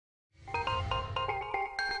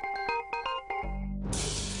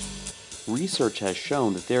Research has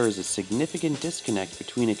shown that there is a significant disconnect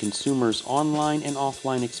between a consumer's online and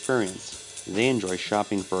offline experience. They enjoy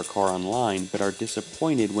shopping for a car online, but are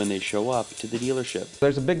disappointed when they show up to the dealership.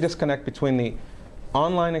 There's a big disconnect between the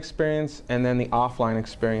online experience and then the offline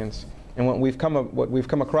experience. And what we've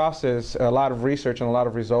come across is a lot of research and a lot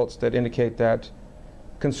of results that indicate that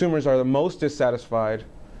consumers are the most dissatisfied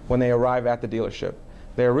when they arrive at the dealership.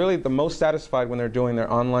 They're really the most satisfied when they're doing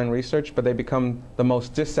their online research, but they become the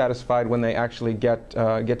most dissatisfied when they actually get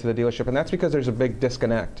to the dealership, and that's because there's a big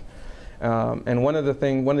disconnect. And one of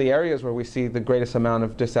the areas where we see the greatest amount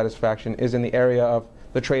of dissatisfaction is in the area of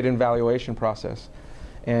the trade-in valuation process.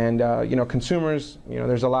 And consumers,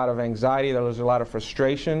 there's a lot of anxiety, there's a lot of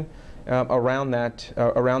frustration around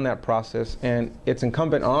that process, and it's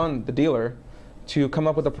incumbent on the dealer to come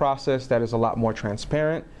up with a process that is a lot more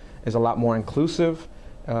transparent, is a lot more inclusive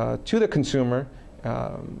to the consumer,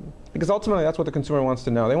 because ultimately that's what the consumer wants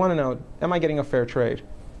to know. They want to know, am I getting a fair trade?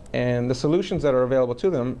 And the solutions that are available to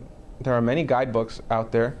them, there are many guidebooks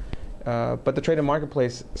out there, but the trade-in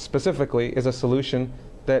marketplace specifically is a solution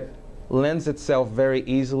that lends itself very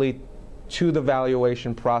easily to the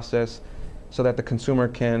valuation process so that the consumer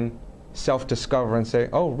can self-discover and say,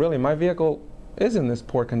 oh, really, my vehicle is in this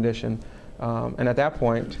poor condition. And at that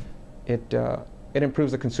point, it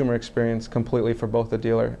improves the consumer experience completely for both the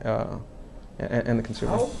dealer and the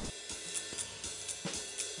consumer.